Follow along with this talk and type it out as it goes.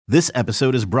This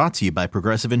episode is brought to you by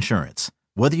Progressive Insurance.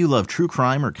 Whether you love true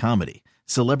crime or comedy,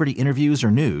 celebrity interviews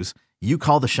or news, you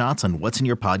call the shots on what's in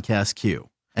your podcast queue.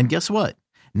 And guess what?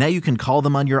 Now you can call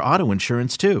them on your auto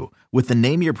insurance too with the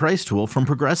Name Your Price tool from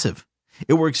Progressive.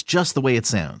 It works just the way it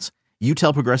sounds. You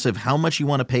tell Progressive how much you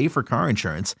want to pay for car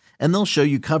insurance, and they'll show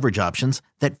you coverage options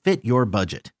that fit your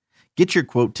budget. Get your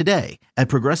quote today at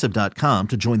Progressive.com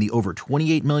to join the over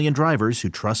 28 million drivers who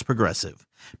trust Progressive.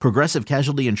 Progressive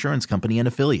Casualty Insurance Company and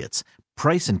Affiliates.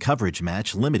 Price and coverage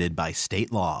match limited by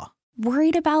state law.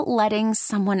 Worried about letting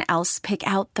someone else pick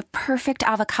out the perfect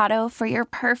avocado for your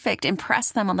perfect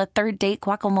impress them on the third date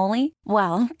guacamole?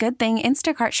 Well, good thing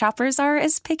Instacart shoppers are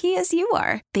as picky as you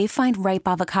are. They find ripe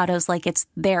avocados like it's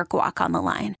their guac on the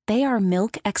line. They are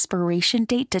milk expiration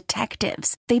date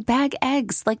detectives. They bag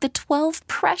eggs like the 12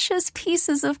 precious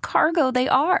pieces of cargo they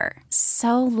are.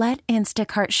 So let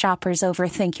Instacart shoppers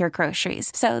overthink your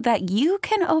groceries so that you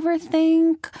can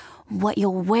overthink what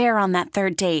you'll wear on that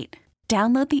third date.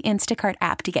 Download the Instacart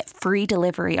app to get free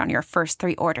delivery on your first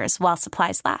 3 orders while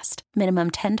supplies last.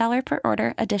 Minimum $10 per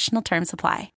order. Additional terms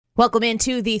apply. Welcome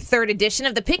into the third edition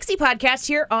of the Pixie Podcast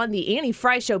here on the Annie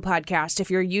Fry Show podcast. If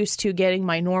you're used to getting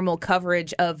my normal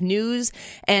coverage of news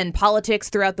and politics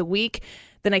throughout the week,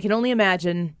 then I can only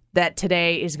imagine that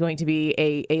today is going to be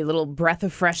a little breath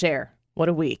of fresh air. What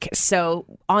a week.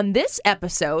 So on this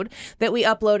episode that we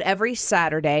upload every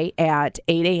Saturday at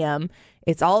 8 a.m.,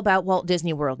 it's all about Walt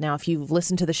Disney World. Now, if you've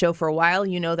listened to the show for a while,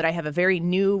 you know that I have a very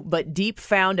new but deep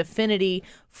found affinity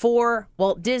for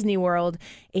Walt Disney World.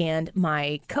 And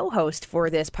my co-host for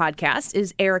this podcast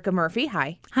is Erica Murphy.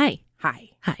 Hi. Hi.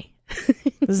 Hi. Hi.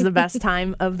 This is the best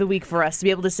time of the week for us to be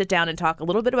able to sit down and talk a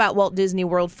little bit about Walt Disney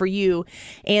World for you.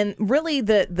 And really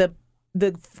the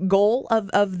goal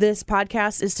of this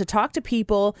podcast is to talk to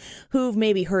people who've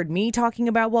maybe heard me talking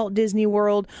about Walt Disney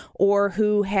World or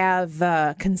who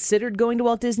have considered going to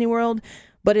Walt Disney World,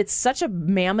 but it's such a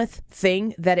mammoth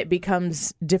thing that it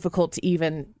becomes difficult to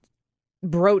even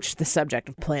broach the subject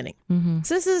of planning. Mm-hmm.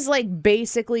 So this is like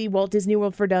basically Walt Disney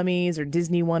World for Dummies or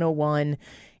Disney 101,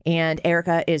 and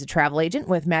Erica is a travel agent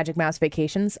with Magic Mouse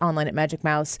Vacations online at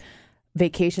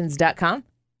magicmousevacations.com.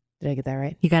 Did I get that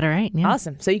right? You got it right. Yeah.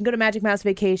 Awesome. So you can go to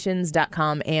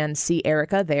magicmousevacations.com and see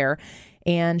Erica there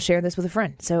and share this with a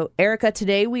friend. So Erica,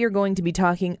 today we are going to be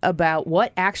talking about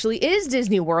what actually is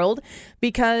Disney World,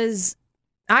 because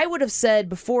I would have said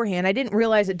beforehand, I didn't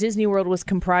realize that Disney World was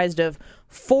comprised of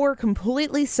 4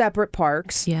 completely separate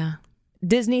parks. Yeah.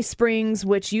 Disney Springs,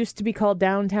 which used to be called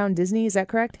Downtown Disney. Is that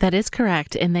correct? That is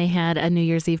correct. And they had a New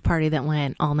Year's Eve party that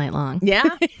went all night long. Yeah.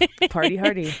 Party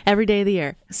hardy. Every day of the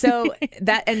year. So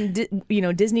that, and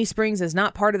Disney Springs is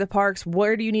not part of the parks.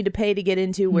 Where do you need to pay to get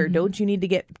into? Where don't you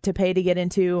need to pay to get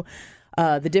into?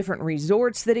 The different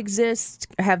resorts that exist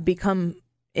have become,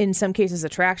 in some cases,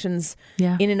 attractions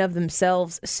in and of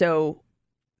themselves. So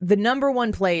the number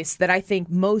one place that I think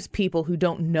most people who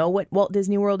don't know what Walt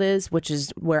Disney World is, which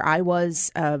is where I was,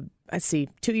 2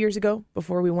 years ago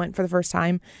before we went for the first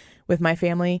time with my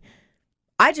family,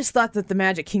 I just thought that the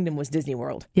Magic Kingdom was Disney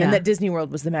World and that Disney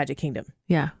World was the Magic Kingdom.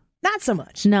 Yeah. Not so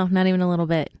much. No, not even a little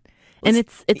bit. And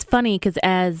it's funny because,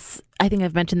 as I think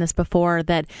I've mentioned this before,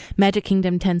 that Magic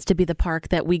Kingdom tends to be the park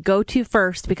that we go to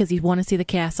first because you want to see the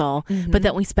castle, but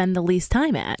that we spend the least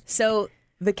time at. So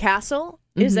the castle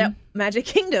is at Magic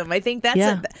Kingdom. I think that's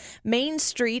it. Main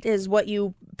Street is what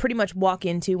you pretty much walk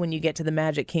into when you get to the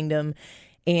Magic Kingdom.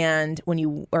 And when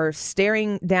you are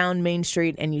staring down Main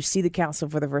Street and you see the castle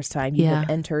for the first time, you have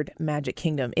entered Magic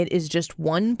Kingdom. It is just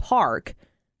one park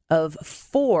of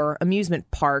 4 amusement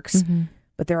parks,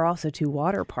 but there are also 2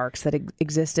 water parks that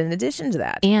exist in addition to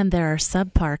that. And there are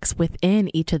sub-parks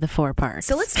within each of the 4 parks.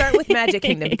 So let's start with Magic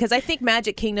Kingdom, because I think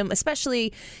Magic Kingdom,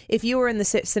 especially if you were in the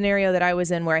scenario that I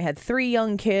was in where I had 3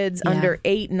 young kids under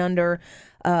 8 and under,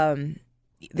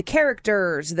 the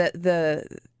characters, the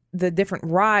different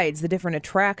rides, the different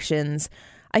attractions,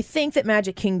 I think that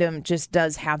Magic Kingdom just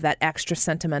does have that extra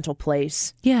sentimental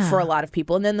place for a lot of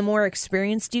people. And then the more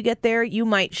experienced you get there, you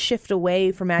might shift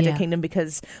away from Magic Kingdom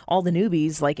because all the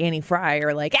newbies like Annie Fry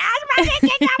are like, Magic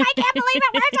Kingdom, I can't believe it,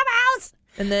 where's the mouse?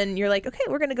 And then you're like, okay,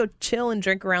 we're going to go chill and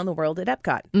drink around the world at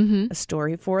Epcot. A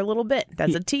story for a little bit.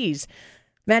 That's a tease.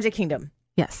 Magic Kingdom.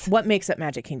 Yes. What makes up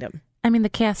Magic Kingdom? I mean, the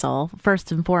castle,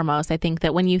 first and foremost. I think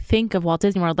that when you think of Walt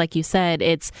Disney World, like you said,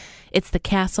 it's the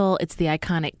castle, it's the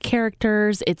iconic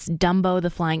characters, it's Dumbo,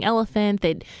 the flying elephant,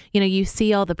 that, you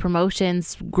see all the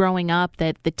promotions growing up,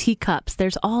 that the teacups,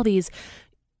 there's all these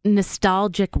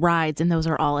nostalgic rides, and those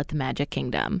are all at the Magic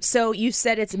Kingdom. So you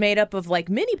said it's made up of like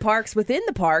mini parks within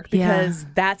the park because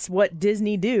that's what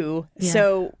Disney do. Yeah.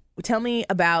 So tell me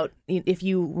about, if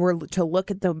you were to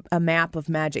look at a map of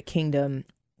Magic Kingdom,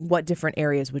 what different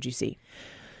areas would you see?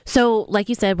 So, like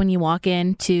you said, when you walk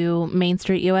into Main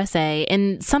Street USA,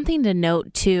 and something to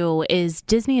note too is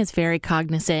Disney is very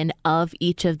cognizant of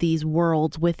each of these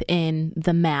worlds within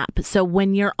the map. So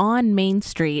when you're on Main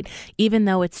Street, even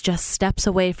though it's just steps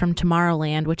away from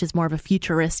Tomorrowland, which is more of a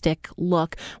futuristic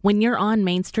look, when you're on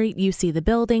Main Street, you see the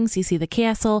buildings, you see the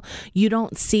castle. You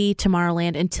don't see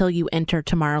Tomorrowland until you enter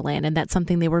Tomorrowland. And that's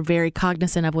something they were very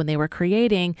cognizant of when they were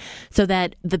creating, so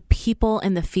that the people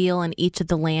and the feel in each of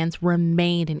the lands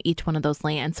remain in each one of those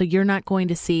lands. So you're not going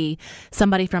to see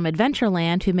somebody from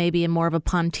Adventureland who may be in more of a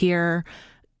Pontier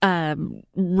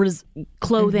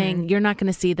clothing. You're not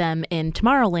going to see them in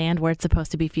Tomorrowland, where it's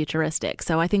supposed to be futuristic.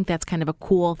 So I think that's kind of a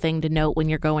cool thing to note when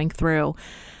you're going through.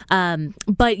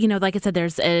 But, like I said,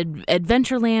 there's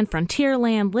Adventureland,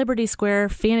 Frontierland, Liberty Square,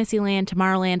 Fantasyland,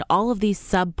 Tomorrowland. All of these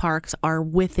sub-parks are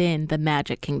within the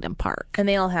Magic Kingdom park. And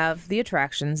they all have the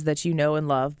attractions that you know and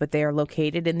love, but they are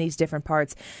located in these different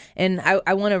parts. And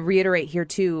I want to reiterate here,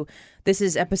 too, this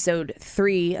is episode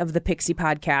 3 of the Pixie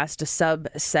podcast, a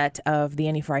subset of the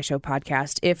Annie Fry Show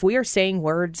podcast. If we are saying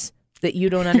words that you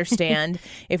don't understand,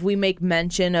 if we make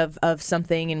mention of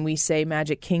something and we say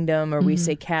Magic Kingdom, or we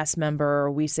say cast member,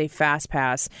 or we say Fast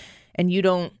Pass, and you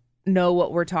don't know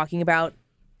what we're talking about,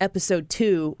 episode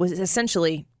 2 was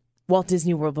essentially Walt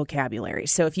Disney World vocabulary.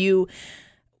 So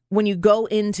when you go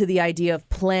into the idea of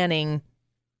planning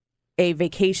a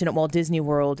vacation at Walt Disney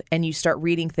World and you start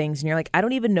reading things and you're like, I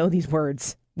don't even know these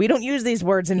words. We don't use these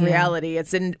words in reality.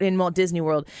 It's in Walt Disney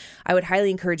World. I would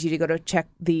highly encourage you to go to check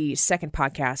the second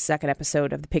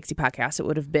episode of the Pixie podcast. It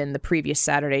would have been the previous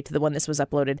Saturday to the one this was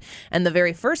uploaded. And the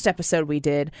very first episode we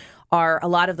did are a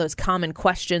lot of those common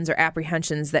questions or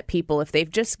apprehensions that people, if they've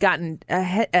just gotten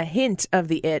a hint of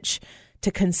the itch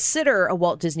to consider a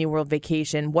Walt Disney World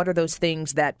vacation, what are those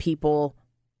things that people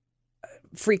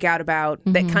freak out about,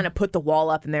 that kind of put the wall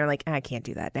up and they're like, I can't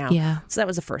do that now. Yeah. So that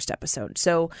was the first episode.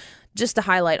 So just to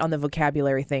highlight on the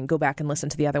vocabulary thing, go back and listen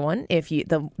to the other one, if you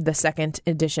the second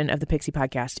edition of the Pixie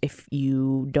podcast, if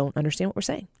you don't understand what we're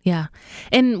saying. Yeah.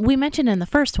 And we mentioned in the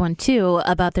first one too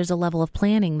about there's a level of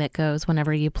planning that goes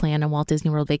whenever you plan a Walt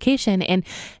Disney World vacation. And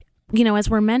as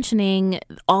we're mentioning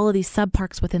all of these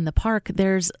sub-parks within the park,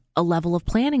 there's a level of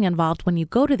planning involved when you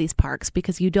go to these parks,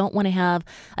 because you don't want to have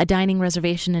a dining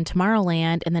reservation in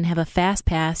Tomorrowland and then have a fast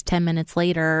pass 10 minutes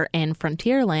later in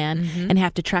Frontierland and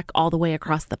have to trek all the way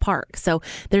across the park. So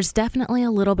there's definitely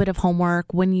a little bit of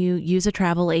homework when you use a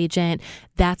travel agent.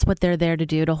 That's what they're there to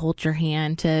do, to hold your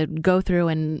hand, to go through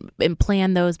and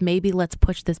plan those. Maybe let's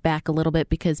push this back a little bit,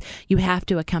 because you have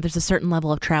to account, there's a certain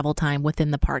level of travel time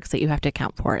within the parks that you have to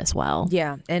account for as well.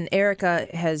 Yeah. And Erica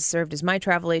has served as my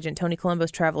travel agent, Tony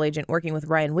Colombo's travel agent, working with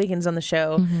Ryan Wiggins on the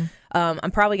show.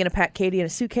 I'm probably going to pack Katie in a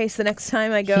suitcase the next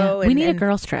time I go. Yeah, we need a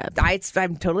girls trip.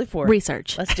 I'm totally for it.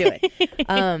 Research. Let's do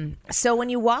it. So when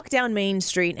you walk down Main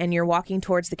Street and you're walking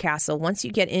towards the castle, once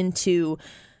you get into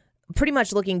pretty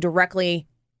much looking directly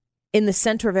in the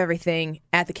center of everything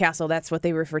at the castle, that's what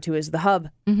they refer to as the hub.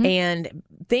 And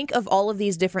think of all of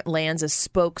these different lands as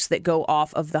spokes that go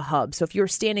off of the hub. So if you're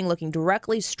standing looking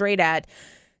directly straight at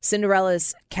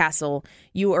Cinderella's castle,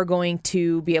 you are going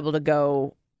to be able to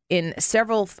go in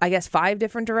several, 5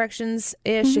 different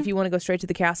directions-ish, if you want to go straight to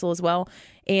the castle as well,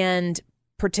 and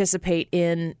participate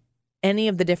in any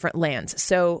of the different lands.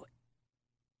 So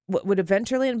would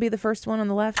Adventureland be the first one on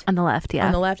the left? On the left, yeah.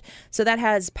 On the left. So that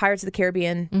has Pirates of the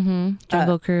Caribbean.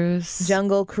 Jungle Cruise.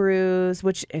 Jungle Cruise,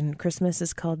 which in Christmas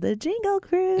is called the Jingle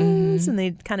Cruise. And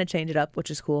they kind of change it up, which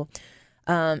is cool.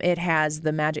 It has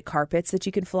the magic carpets that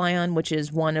you can fly on, which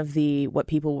is one of the what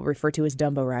people will refer to as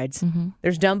Dumbo rides.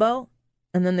 There's Dumbo,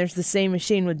 and then there's the same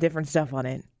machine with different stuff on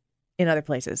it in other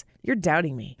places. You're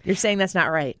doubting me. You're saying that's not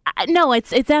right. No,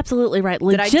 it's absolutely right.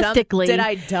 Logistically, did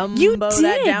I Dumbo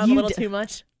that down a little too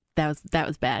much? That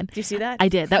was bad. Did you see that? I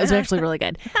did. That was actually really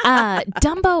good.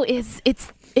 Dumbo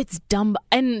it's dumb.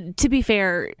 And to be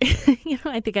fair,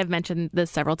 I think I've mentioned this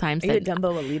several times. Are you a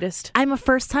Dumbo elitist? I'm a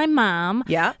first-time mom.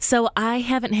 Yeah. So I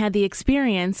haven't had the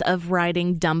experience of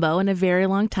riding Dumbo in a very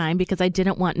long time, because I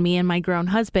didn't want me and my grown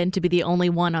husband to be the only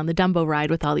one on the Dumbo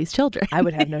ride with all these children. I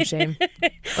would have no shame.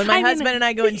 When my husband and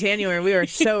I go in January, we are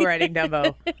so riding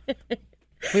Dumbo.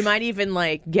 We might even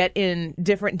get in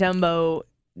different Dumbo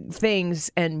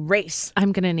things and race.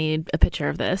 I'm gonna need a picture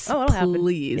of this. Oh, it'll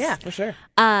please. Happen. Yeah, for sure.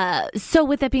 So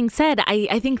with that being said,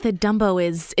 I think that Dumbo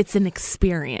it's an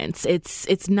experience. It's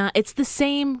the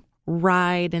same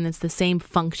ride and it's the same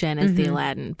function as the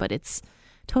Aladdin, but it's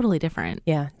totally different.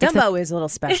 Yeah, Dumbo is a little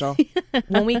special.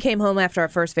 When we came home after our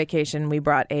first vacation, we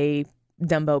brought a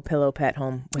Dumbo pillow pet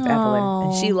home with Evelyn,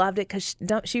 and she loved it because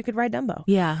she could ride Dumbo.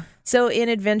 Yeah. So in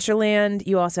Adventureland,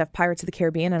 you also have Pirates of the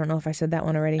Caribbean. I don't know if I said that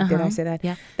one already. Did I say that?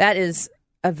 Yeah. That is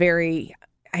a very,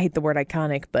 I hate the word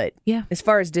iconic, but as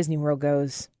far as Disney World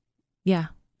goes,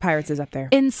 Pirates is up there.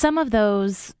 In some of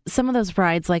those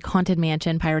rides, like Haunted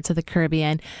Mansion, Pirates of the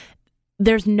Caribbean,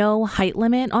 there's no height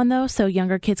limit on those, so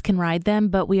younger kids can ride them.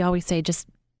 But we always say just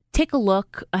take a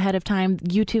look ahead of time.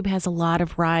 YouTube has a lot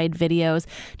of ride videos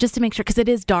just to make sure, because it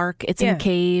is dark. It's in a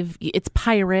cave. It's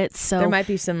pirates, so there might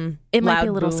be some. It might loud be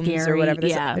a little booms scary or whatever.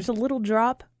 Yeah, there's a little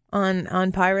drop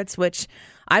on Pirates, which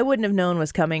I wouldn't have known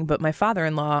was coming, but my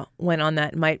father-in-law went on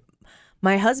that.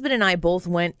 My husband and I both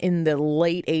went in the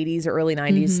late 80s or early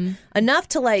 90s, enough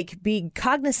to like be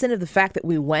cognizant of the fact that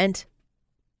we went,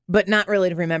 but not really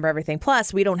to remember everything.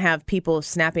 Plus, we don't have people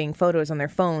snapping photos on their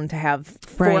phone to have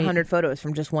 400 photos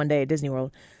from just one day at Disney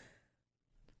World.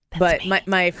 But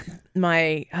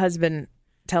my husband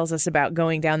tells us about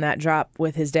going down that drop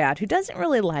with his dad, who doesn't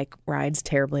really like rides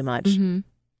terribly much.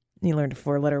 He learned a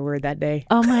 4-letter word that day.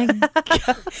 Oh my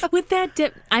God. With that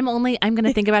dip, I'm going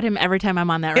to think about him every time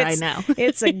I'm on that ride now.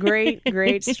 It's a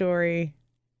great story.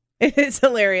 It's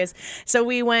hilarious. So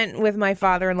we went with my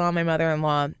father-in-law, my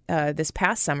mother-in-law this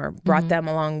past summer, brought them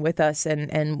along with us,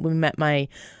 and we met my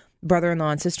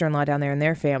brother-in-law and sister-in-law down there and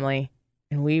their family.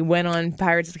 And we went on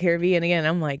Pirates of the Caribbean again.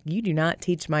 I'm like, you do not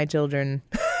teach my children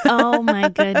oh my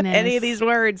goodness any of these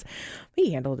words.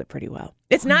 We handled it pretty well.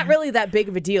 It's not really that big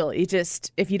of a deal. You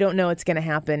just, if you don't know it's going to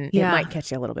happen, it might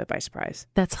catch you a little bit by surprise.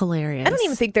 That's hilarious. I don't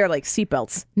even think they're like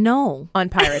seatbelts. No. On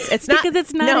Pirates. It's not. Because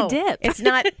it's not a dip. It's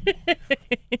not.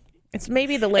 It's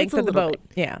maybe the length of the boat.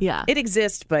 Yeah. It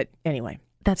exists, but anyway.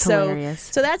 That's hilarious.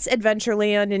 So that's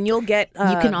Adventureland, and you'll get...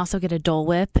 you can also get a Dole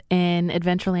Whip in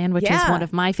Adventureland, which is one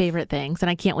of my favorite things, and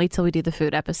I can't wait till we do the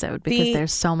food episode, because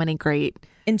there's so many great...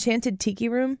 Enchanted Tiki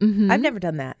Room? I've never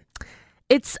done that.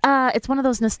 It's one of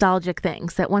those nostalgic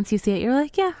things that once you see it, you're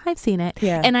like, yeah, I've seen it.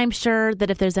 Yeah. And I'm sure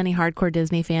that if there's any hardcore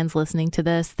Disney fans listening to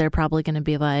this, they're probably going to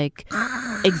be like,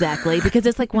 exactly, because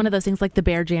it's like one of those things like the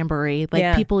Bear Jamboree.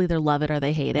 Like people either love it or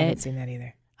they hate it. I haven't seen that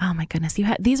either. Oh my goodness!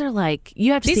 These are like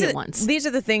you have to see it once. These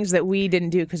are the things that we didn't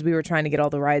do because we were trying to get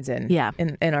all the rides in. Yeah.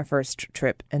 In our first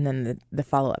trip, and then the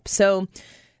follow up. So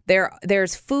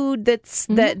there's food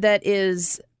that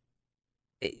is,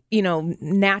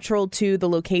 natural to the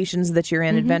locations that you're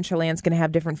in. Adventureland's going to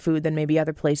have different food than maybe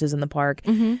other places in the park.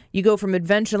 You go from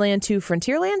Adventureland to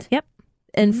Frontierland. Yep.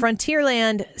 And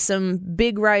Frontierland, some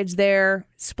big rides there.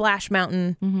 Splash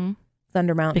Mountain,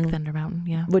 Thunder Mountain, Big Thunder Mountain,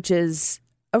 yeah, which is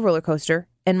a roller coaster.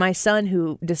 And my son,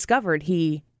 who discovered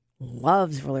he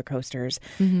loves roller coasters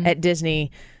at Disney,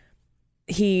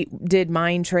 he did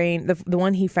Mine Train. The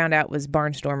one he found out was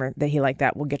Barnstormer, that he liked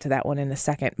that. We'll get to that one in a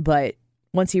second. But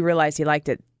once he realized he liked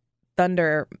it,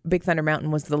 Big Thunder Mountain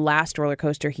was the last roller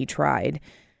coaster he tried.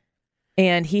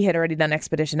 And he had already done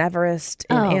Expedition Everest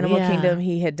in Animal Kingdom.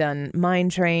 He had done Mine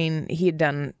Train. He had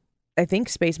done, I think,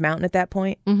 Space Mountain at that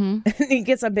point. And he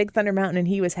gets on Big Thunder Mountain, and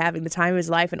he was having the time of his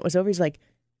life, and it was over. He's like,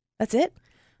 that's it?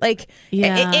 Like,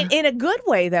 in a good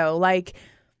way, though. Like,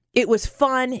 it was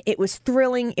fun. It was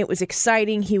thrilling. It was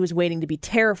exciting. He was waiting to be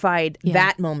terrified. Yeah.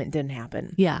 That moment didn't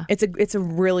happen. Yeah. It's a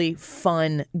really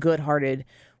fun, good-hearted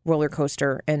roller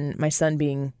coaster. And my son,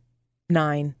 being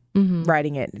 9,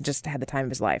 riding it, just had the time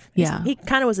of his life. Yeah. He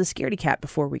kind of was a scaredy cat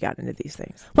before we got into these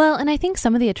things. Well, and I think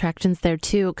some of the attractions there,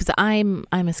 too, because I'm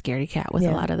a scaredy cat with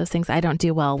a lot of those things. I don't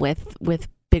do well with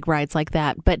big rides like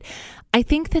that. But I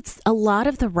think that's a lot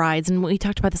of the rides, and we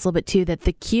talked about this a little bit too, that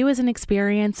the queue is an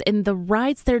experience, and the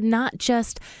rides, they're not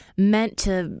just meant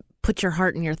to put your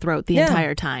heart in your throat the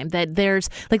entire time. That there's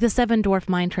like the Seven Dwarf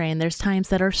Mine Train, there's times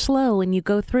that are slow and you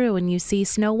go through and you see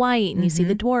Snow White and you see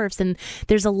the dwarfs, and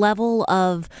there's a level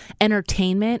of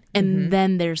entertainment, and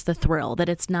then there's the thrill, that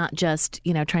it's not just,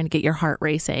 trying to get your heart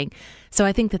racing. So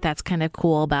I think that that's kind of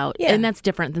cool about, and that's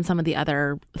different than some of the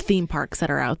other theme parks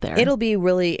that are out there. It'll be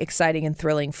really exciting and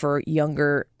thrilling for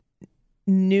younger,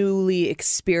 newly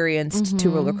experienced to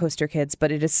roller coaster kids,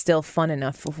 but it is still fun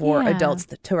enough for adults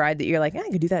to ride that you're like, I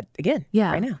could do that again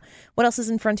right now. What else is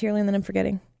in Frontierland that I'm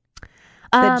forgetting?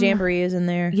 The Jamboree is in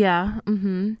there. Yeah.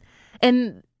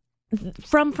 And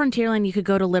from Frontierland, you could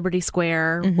go to Liberty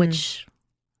Square, which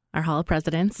our Hall of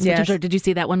Presidents. Yes. Did you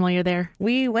see that one while you're there?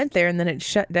 We went there and then it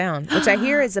shut down, which I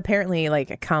hear is apparently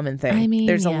like a common thing. I mean,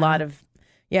 there's a lot of,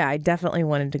 I definitely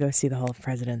wanted to go see the Hall of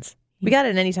Presidents. We got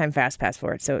an anytime fast pass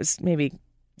for it, so it's maybe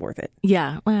worth it.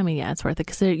 Yeah. Well, I mean, it's worth it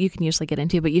because you can usually get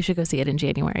into, but you should go see it in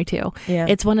January too. Yeah.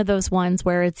 It's one of those ones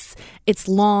where it's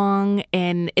long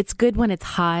and it's good when it's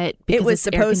hot because it was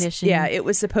it's air conditioned. Yeah, it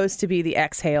was supposed to be the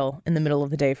exhale in the middle of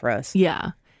the day for us.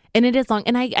 Yeah. And it is long.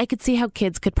 And I could see how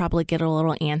kids could probably get a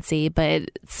little antsy, but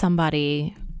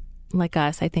somebody like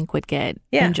us, I think, would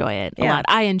enjoy it a lot.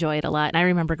 I enjoy it a lot. And I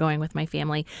remember going with my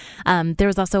family. There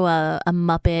was also a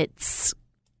Muppets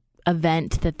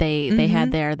event that they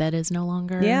had there that is no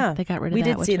longer. Yeah. They got rid of we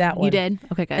that. We did see that one. You did?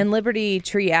 Okay, good. And Liberty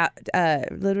Tree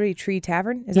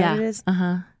Tavern, is that what it is?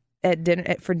 Uh-huh. At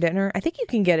dinner for dinner. I think you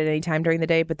can get it any time during the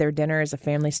day, but their dinner is a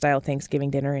family-style Thanksgiving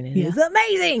dinner, and it is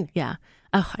amazing. Yeah.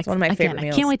 Oh, it's one of my favorite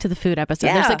meals. I can't wait to the food episode.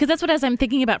 Yeah. Because that's what, as I'm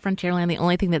thinking about Frontierland, the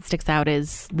only thing that sticks out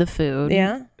is the food.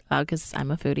 Yeah. Because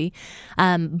I'm a foodie.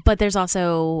 But there's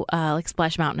also like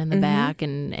Splash Mountain in the back.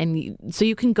 So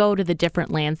you can go to the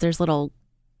different lands. There's little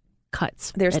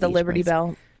cuts. There's the Liberty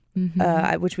Bell,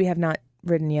 Mm-hmm. which we have not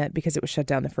ridden yet because it was shut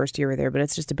down the first year we were there, but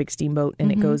it's just a big steamboat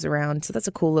and it goes around. So that's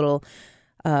a cool little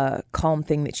calm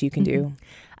thing that you can do.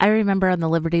 I remember on the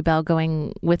Liberty Bell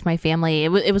going with my family.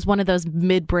 It was one of those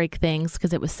mid-break things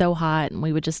because it was so hot, and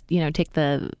we would just take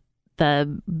the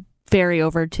ferry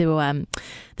over to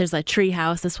there's a tree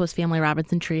house. This was Family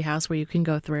Robinson tree house where you can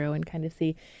go through and kind of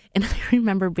see. And I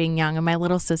remember being young and my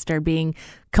little sister being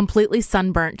completely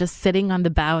sunburnt, just sitting on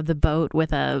the bow of the boat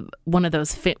with one of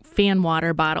those fan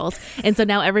water bottles. And so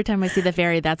now every time I see the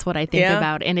ferry, that's what I think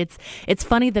about. And it's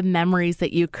funny the memories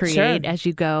that you create as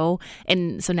you go.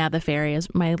 And so now the ferry is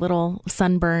my little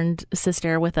sunburned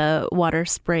sister with a water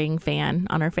spraying fan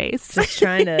on her face. Just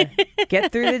trying to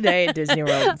get through the day at Disney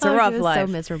World. It's a rough life.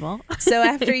 So miserable. So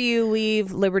after you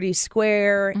leave Liberty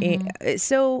Square,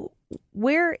 so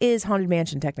where is Haunted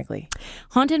Mansion technically?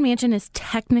 Haunted Mansion is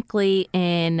technically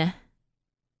in,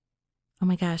 oh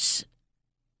my gosh,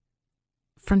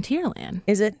 Frontierland.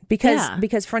 Is it? Because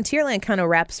Frontierland kind of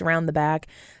wraps around the back.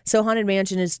 So Haunted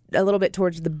Mansion is a little bit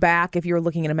towards the back. If you were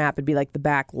looking at a map, it'd be like the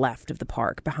back left of the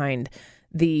park behind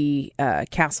the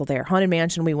castle there. Haunted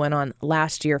Mansion we went on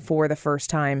last year for the first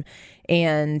time.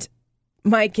 And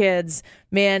my kids,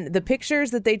 man, the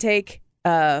pictures that they take,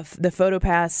 the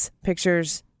PhotoPass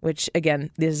pictures, which,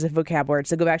 again, this is a vocab word,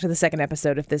 so go back to the second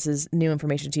episode if this is new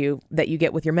information to you that you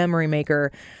get with your memory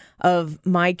maker, of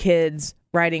my kids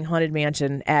riding Haunted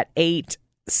Mansion at 8,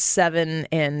 7,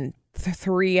 and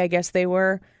 3, I guess they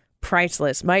were.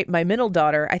 Priceless. My middle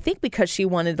daughter, I think because she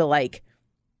wanted to,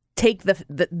 take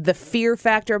the fear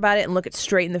factor about it and look it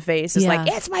straight in the face. It's like,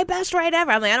 it's my best ride ever.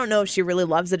 I'm like, I don't know if she really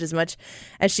loves it as much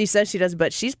as she says she does,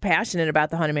 but she's passionate about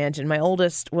the Haunted Mansion. My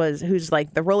oldest who's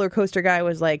like the roller coaster guy,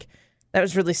 was like, that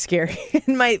was really scary.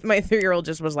 And my 3-year-old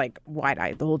just was like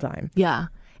wide-eyed the whole time. Yeah.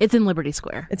 It's in Liberty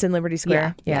Square. It's in Liberty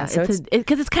Square. Yeah. So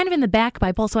because it's kind of in the back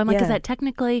by Pole. So I'm like, is that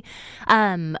technically?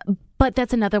 But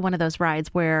that's another one of those rides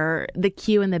where the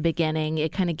queue in the beginning,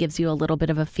 it kind of gives you a little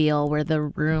bit of a feel where the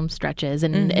room stretches,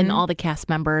 and all the cast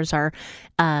members are,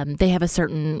 they have a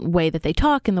certain way that they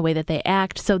talk and the way that they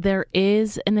act. So there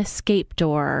is an escape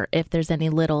door if there's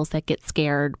any littles that get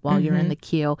scared while you're in the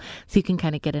queue. So you can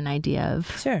kind of get an idea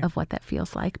of what that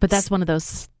feels like. But that's one of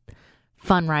those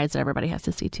fun rides that everybody has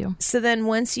to see too. So then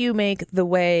once you make the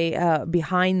way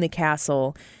behind the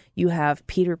castle, you have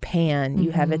Peter Pan,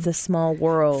 you have It's a Small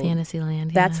World.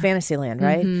 Fantasyland. That's Fantasyland,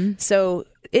 right? So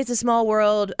It's a Small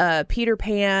World, Peter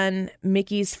Pan,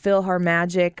 Mickey's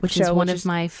PhilharMagic which show, is one of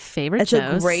my favorite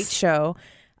shows. It's a great show.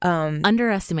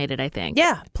 Underestimated, I think.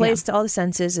 Yeah, plays to all the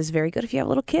senses, is very good if you have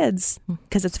little kids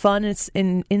because it's fun. It's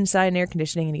inside and air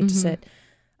conditioning and you get to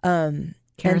sit.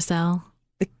 Carousel.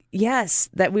 Yes,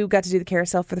 that we got to do the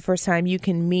carousel for the first time. You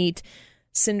can meet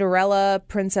Cinderella,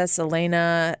 Princess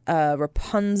Elena,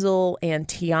 Rapunzel, and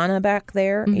Tiana back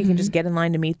there. You can just get in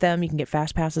line to meet them. You can get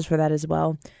fast passes for that as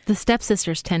well. The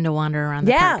stepsisters tend to wander around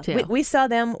the park too. We saw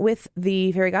them with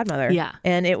the fairy godmother. Yeah,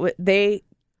 and I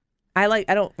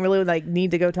don't really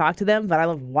need to go talk to them, but I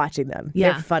love watching them.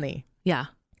 Yeah, they're funny. Yeah.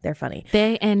 They're funny.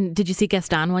 And did you see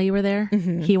Gaston while you were there?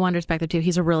 He wanders back there too.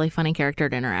 He's a really funny character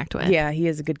to interact with. Yeah, he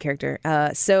is a good character.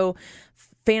 So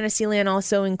Fantasyland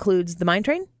also includes the Mine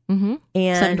Train.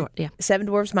 And Seven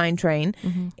Dwarfs Mine Train.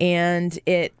 And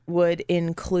it would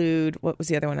include, what was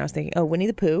the other one I was thinking? Oh, Winnie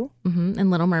the Pooh. And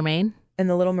Little Mermaid. And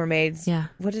the Little Mermaids. Yeah.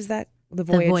 What is that? The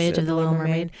Voyage of the Little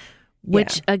Mermaid.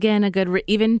 Which, again, a good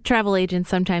even travel agents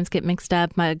sometimes get mixed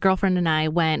up. My girlfriend and I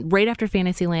went right after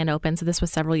Fantasyland opened. So this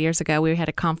was several years ago. We had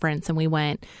a conference and we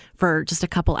went for just a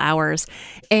couple hours.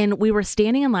 And we were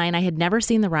standing in line. I had never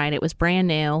seen the ride. It was brand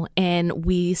new. And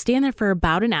we stand there for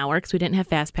about an hour because we didn't have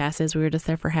fast passes. We were just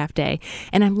there for half day.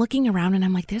 And I'm looking around and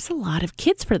I'm like, there's a lot of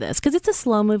kids for this because it's a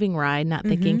slow moving ride, not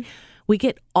thinking. We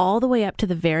get all the way up to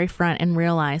the very front and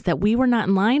realize that we were not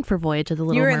in line for Voyage of the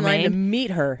Little Mermaid. You were in line to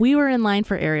meet her. We were in line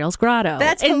for Ariel's Grotto.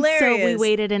 That's hilarious. And so we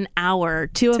waited an hour,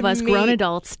 two of us grown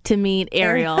adults, to meet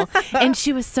Ariel. And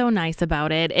she was so nice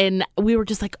about it. And we were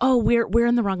just like, oh, we're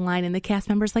in the wrong line. And the cast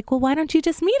member's like, well, why don't you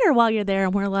just meet her while you're there?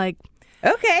 And we're like,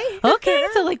 okay.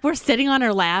 So like we're sitting on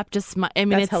her lap. That's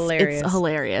hilarious. It's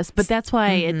hilarious. But that's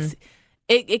why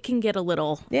it can get a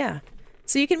little. Yeah.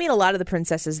 So you can meet a lot of the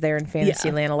princesses there in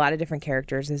Fantasyland, a lot of different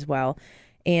characters as well.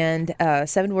 And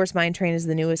Seven Dwarfs Mine Train is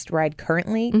the newest ride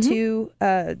currently to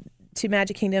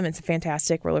Magic Kingdom. It's a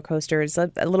fantastic roller coaster. It's a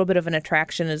little bit of an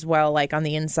attraction as well. Like on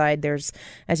the inside, there's,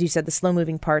 as you said, the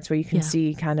slow-moving parts where you can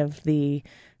see kind of the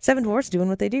Seven Dwarfs doing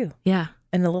what they do. Yeah.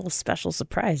 And a little special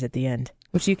surprise at the end,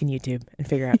 which you can YouTube and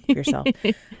figure out for yourself.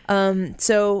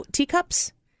 So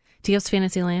Teacups. Teacups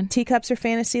Fantasyland. Teacups are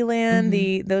Fantasyland.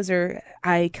 Those are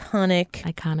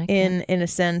iconic in a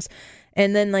sense.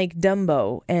 And then like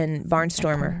Dumbo and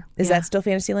Barnstormer. Is that still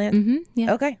Fantasyland? Mm-hmm.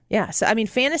 Yeah. Okay. Yeah. So I mean,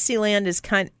 Fantasyland is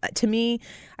to me,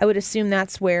 I would assume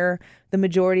that's where the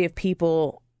majority of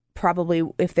people probably,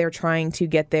 if they're trying to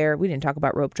get there. We didn't talk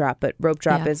about Rope Drop, but Rope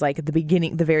Drop is like at the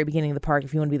very beginning of the park.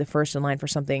 If you want to be the first in line for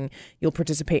something, you'll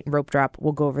participate in Rope Drop.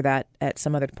 We'll go over that at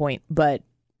some other point. But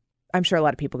I'm sure a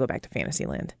lot of people go back to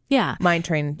Fantasyland. Yeah. Mine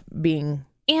Train being...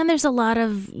 And there's a lot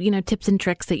of, tips and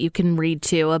tricks that you can read,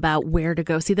 too, about where to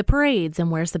go see the parades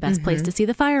and where's the best place to see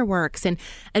the fireworks. And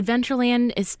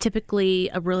Adventureland is typically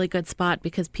a really good spot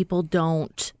because people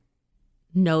don't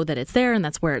know that it's there and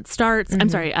that's where it starts. I'm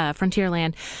sorry,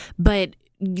 Frontierland. But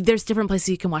there's different places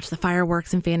you can watch the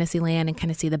fireworks in Fantasyland and kind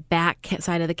of see the back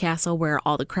side of the castle where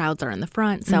all the crowds are in the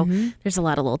front. So there's a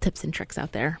lot of little tips and tricks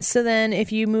out there. So then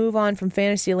if you move on from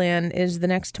Fantasyland, is the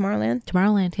next Tomorrowland?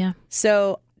 Tomorrowland, yeah.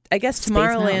 So I guess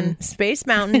Tomorrowland, Space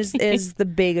Mountain is the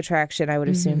big attraction, I would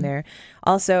assume there.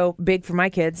 Also, big for my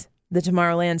kids, the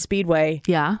Tomorrowland Speedway.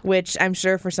 Yeah. Which I'm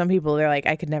sure for some people, they're like,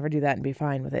 I could never do that and be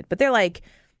fine with it. But they're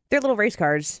little race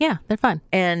cars. Yeah, they're fun.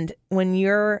 And when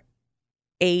you're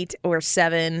 8 or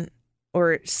 7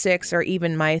 or 6 or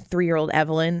even my 3-year-old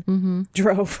Evelyn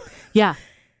drove. Yeah.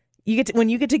 When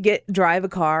you get to drive a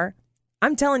car,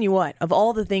 I'm telling you what, of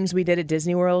all the things we did at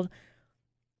Disney World,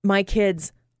 my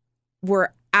kids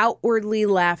were outwardly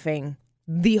laughing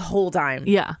the whole time.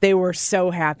 Yeah. They were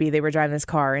so happy they were driving this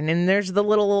car. And then there's the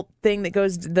little thing that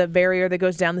goes, the barrier that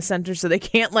goes down the center so they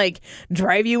can't like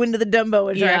drive you into the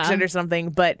Dumbo attraction or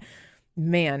something. But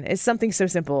man, it's something so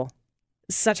simple.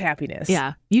 Such happiness.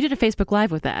 Yeah. You did a Facebook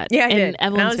Live with that. Yeah, I did. And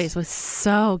Evelyn's face was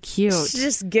so cute.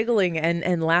 Just giggling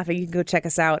and laughing. You can go check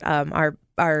us out.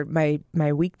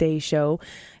 My weekday show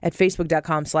at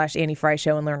facebook.com/Annie Fry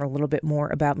Show and learn a little bit more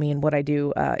about me and what I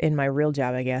do in my real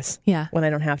job, I guess. Yeah. When I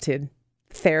don't have to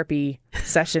therapy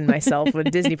session myself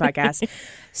with Disney podcasts.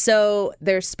 So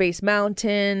there's Space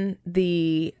Mountain,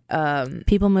 the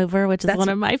People Mover, which is one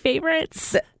of my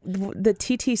favorites. The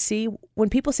TTC. When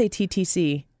people say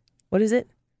TTC, what is it?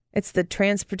 It's the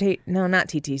transportation. No, not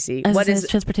TTC. What is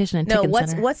Transportation and Ticket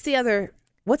Center? What's the other?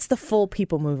 What's the full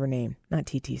People Mover name? Not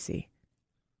TTC.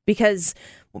 Because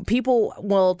people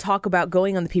will talk about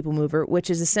going on the People Mover, which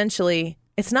is essentially,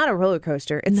 it's not a roller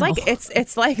coaster. It's like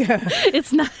it's like a.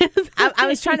 It's not. I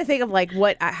was trying to think of like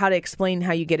how to explain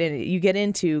how you get in it. You get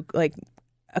into like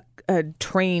a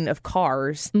train of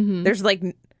cars. There's like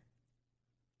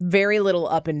very little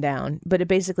up and down, but it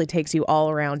basically takes you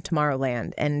all around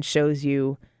Tomorrowland and shows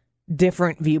you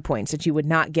different viewpoints that you would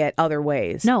not get other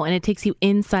ways. No, and it takes you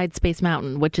inside Space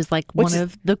Mountain, which is like one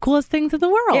of the coolest things in the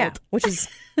world. Yeah, which has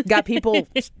got people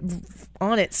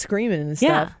on it screaming and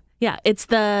stuff. Yeah, it's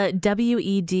the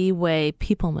WED Way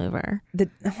People Mover.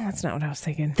 That's not what I was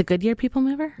thinking. The Goodyear People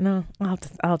Mover? No, I'll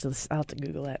have to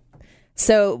Google that.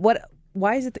 So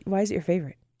why is it your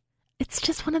favorite? It's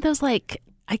just one of those like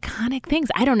iconic things.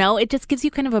 I don't know. It just gives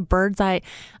you kind of a bird's eye.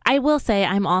 I will say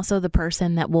I'm also the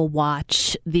person that will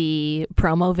watch the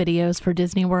promo videos for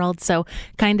Disney World. So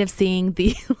kind of seeing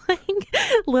the like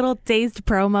little dazed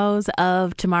promos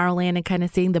of Tomorrowland and kind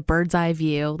of seeing the bird's eye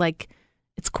view, like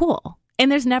it's cool.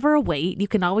 And there's never a wait. You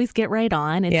can always get right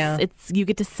on. It's you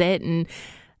get to sit and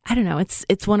I don't know.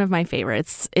 It's one of my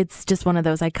favorites. It's just one of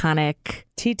those iconic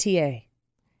TTA.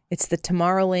 It's the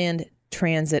Tomorrowland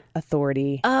Transit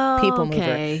Authority People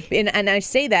Mover. And I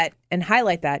say that and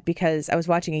highlight that because I was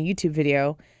watching a YouTube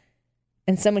video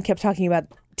and someone kept talking about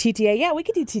TTA. Yeah, we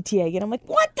could do TTA. And I'm like,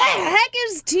 what the heck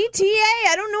is TTA?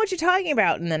 I don't know what you're talking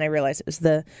about. And then I realized it was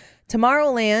the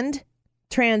Tomorrowland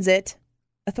Transit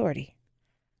Authority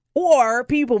or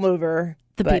People Mover.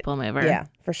 People Mover. Yeah,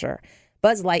 for sure.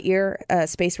 Buzz Lightyear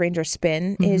Space Ranger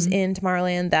Spin is in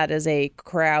Tomorrowland. That is a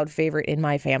crowd favorite in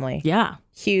my family. Yeah.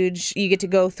 Huge. You get to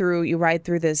go through, you ride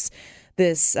through this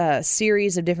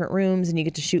series of different rooms, and you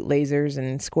get to shoot lasers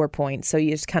and score points. So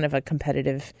it's kind of a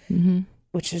competitive,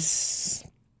 which is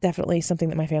definitely something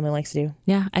that my family likes to do.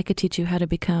 Yeah, I could teach you how to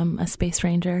become a Space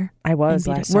Ranger. I was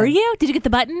last time. Were you? Did you get the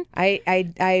button?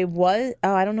 I was.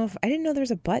 Oh, I don't know if I didn't know there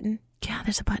was a button. Yeah,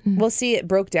 there's a button. We'll see. It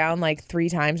broke down like 3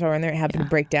 times while we're in there. It happened to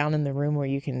break down in the room where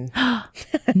you can.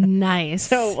 Nice.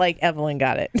 So like Evelyn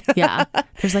got it. Yeah,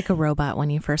 there's like a robot when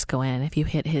you first go in. If you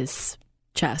hit his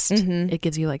chest, it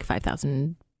gives you like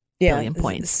 5,000 billion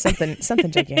points.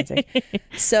 Something gigantic.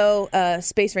 So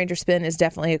Space Ranger Spin is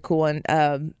definitely a cool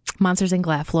one. Monsters in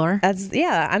Glafflor.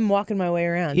 I'm walking my way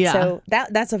around. Yeah. So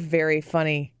that's a very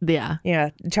funny. Yeah. Yeah.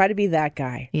 Try to be that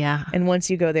guy. Yeah. And once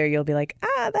you go there, you'll be like,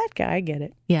 that guy, I get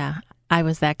it. Yeah. I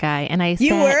was that guy. And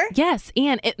You were? Yes.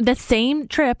 And the same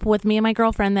trip with me and my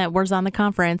girlfriend that was on the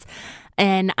conference.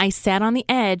 And I sat on the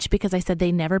edge because I said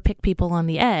they never pick people on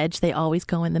the edge. They always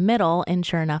go in the middle. And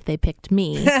sure enough, they picked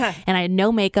me. And I had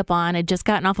no makeup on. I'd just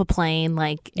gotten off a plane.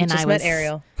 Met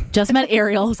Ariel. Just met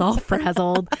Ariel. Was all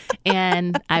frazzled.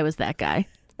 And I was that guy.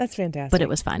 That's fantastic. But it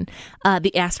was fun.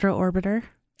 The Astro Orbiter.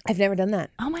 I've never done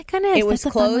that. Oh my goodness. It was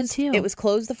That's a fun one closed. too. It was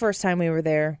closed the first time we were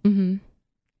there. Mm-hmm.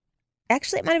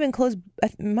 Actually, it might have been closed.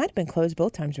 It might have been closed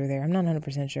both times we were there. I'm not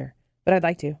 100% sure, but I'd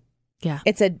like to. Yeah.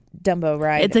 It's a Dumbo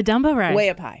ride. It's a Dumbo ride. Way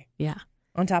up high. Yeah.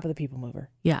 On top of the People Mover.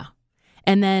 Yeah.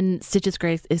 And then Stitch's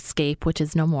Great Escape, which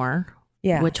is no more.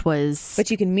 Yeah. Which was but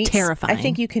you can meet terrifying. I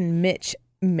think you can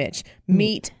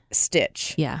meet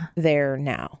Stitch. Yeah. There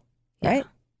now. Right? Yeah.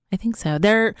 I think so.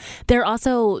 They're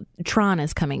also Tron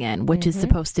is coming in, which is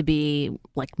supposed to be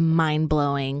like mind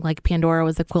blowing. Like Pandora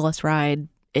was the coolest ride.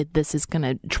 This is going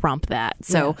to trump that.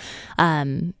 So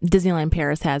Disneyland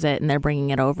Paris has it, and they're bringing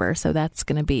it over. So that's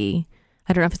going to be.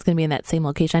 I don't know if it's going to be in that same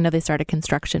location. I know they started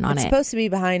construction on it. It's supposed to be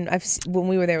behind. When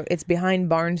we were there, it's behind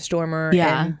Barnstormer.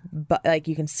 Yeah, but like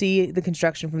you can see the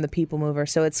construction from the People Mover.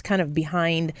 So it's kind of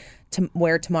behind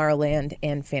where Tomorrowland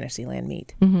and Fantasyland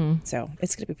meet. Mm-hmm. So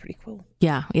it's going to be pretty cool.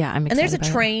 Yeah, I'm excited. And there's a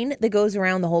train that goes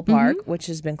around the whole park, which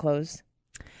has been closed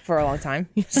for a long time.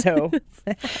 So,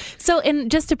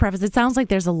 and just to preface, it sounds like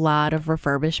there's a lot of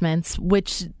refurbishments,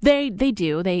 which they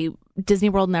do. Disney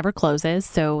World never closes,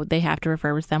 so they have to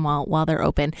refurbish them while they're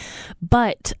open.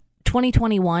 But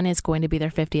 2021 is going to be their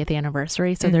 50th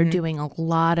anniversary, so they're doing a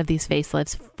lot of these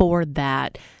facelifts for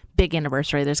that big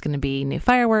anniversary. There's going to be new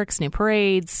fireworks, new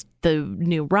parades, the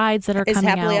new rides that are coming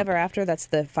out. Is Happily Ever After? That's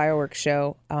the fireworks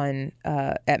show on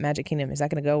at Magic Kingdom. Is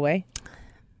that going to go away?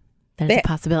 There's a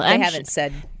possibility.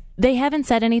 They haven't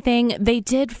said anything. They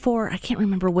did for, I can't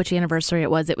remember which anniversary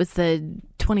it was. It was the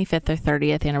 25th or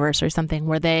 30th anniversary, something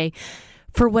where they,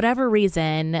 for whatever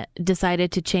reason,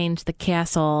 decided to change the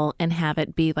castle and have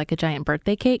it be like a giant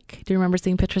birthday cake. Do you remember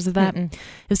seeing pictures of that? It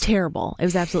was terrible. It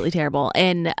was absolutely terrible.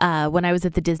 And when I was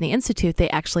at the Disney Institute, they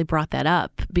actually brought that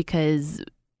up because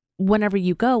whenever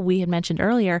you go, we had mentioned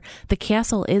earlier, the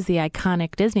castle is the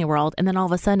iconic Disney World, and then all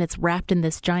of a sudden it's wrapped in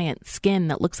this giant skin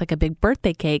that looks like a big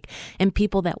birthday cake, and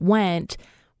people that went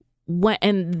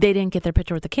and they didn't get their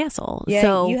picture with the castle. Yeah,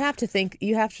 so you have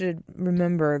to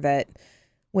remember that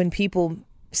when people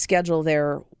schedule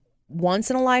their once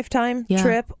in a lifetime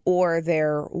trip or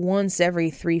their once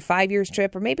every 3-5 years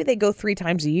trip, or maybe they go 3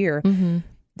 times a year,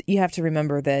 you have to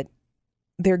remember that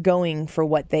they're going for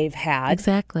what they've had.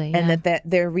 Exactly. And that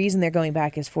their reason they're going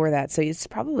back is for that. So it's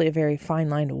probably a very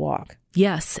fine line to walk.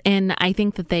 Yes. And I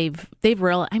think that they've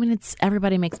realized, it's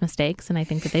everybody makes mistakes, and I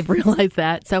think that they've realized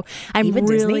that. So I'm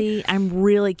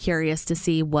really curious to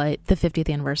see what the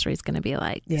 50th anniversary is going to be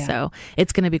like. Yeah. So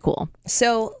it's going to be cool.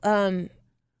 So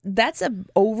that's an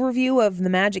overview of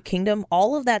the Magic Kingdom.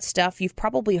 All of that stuff, you've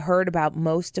probably heard about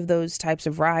most of those types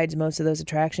of rides, most of those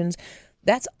attractions.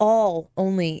 That's all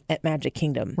only at Magic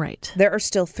Kingdom. Right. There are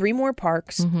still 3 more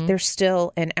parks. There's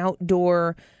still an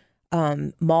outdoor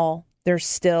mall. There's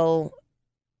still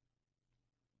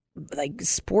like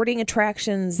sporting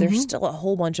attractions. There's still a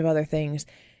whole bunch of other things.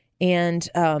 And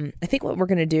I think what we're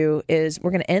going to do is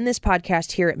we're going to end this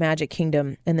podcast here at Magic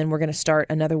Kingdom, and then we're going to start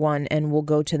another one, and we'll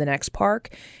go to the next park.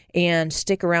 And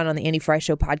stick around on the Annie Fry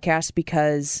Show podcast,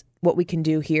 because what we can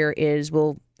do here is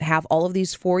we'll have all of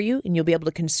these for you, and you'll be able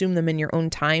to consume them in your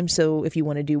own time. So if you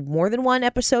want to do more than one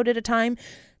episode at a time,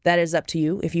 that is up to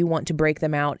you. If you want to break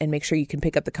them out and make sure you can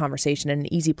pick up the conversation in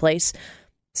an easy place,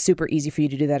 super easy for you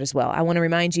to do that as well. I want to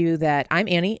remind you that I'm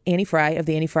Annie Fry of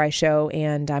the Annie Fry Show,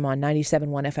 and I'm on 97.1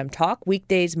 FM Talk,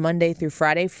 weekdays Monday through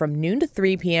Friday from noon to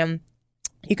 3 p.m.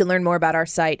 You can learn more about our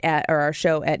site or our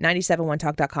show at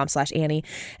 971talk.com/Annie.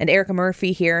 And Erica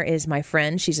Murphy here is my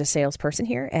friend. She's a salesperson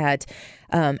here at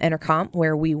Entercom,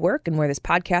 where we work and where this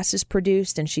podcast is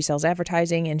produced. And she sells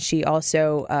advertising. And she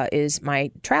also is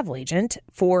my travel agent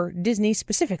for Disney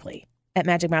specifically at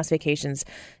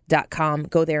magicmousevacations.com.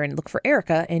 Go there and look for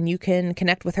Erica, and you can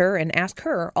connect with her and ask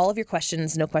her all of your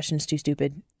questions. No questions too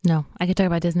stupid. No, I could talk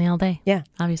about Disney all day. Yeah.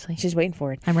 Obviously. She's waiting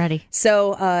for it. I'm ready.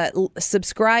 So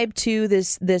subscribe to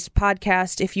this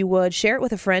podcast if you would. Share it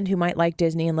with a friend who might like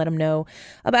Disney and let them know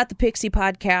about the Pixie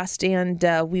podcast. And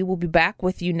we will be back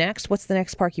with you next. What's the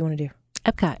next park you want to do?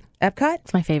 Epcot. Epcot?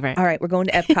 It's my favorite. All right. We're going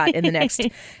to Epcot in the next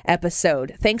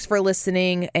episode. Thanks for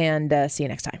listening, and see you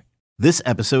next time. This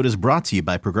episode is brought to you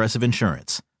by Progressive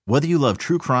Insurance. Whether you love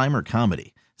true crime or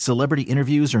comedy, celebrity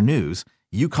interviews or news,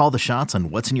 you call the shots on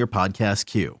what's in your podcast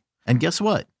queue. And guess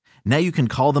what? Now you can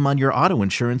call them on your auto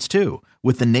insurance too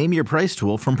with the Name Your Price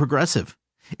tool from Progressive.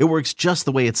 It works just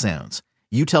the way it sounds.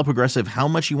 You tell Progressive how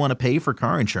much you want to pay for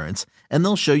car insurance, and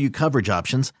they'll show you coverage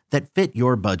options that fit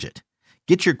your budget.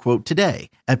 Get your quote today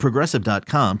at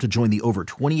Progressive.com to join the over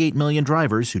 28 million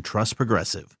drivers who trust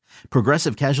Progressive.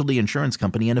 Progressive Casualty Insurance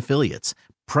Company and Affiliates.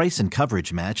 Price and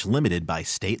coverage match limited by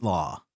state law.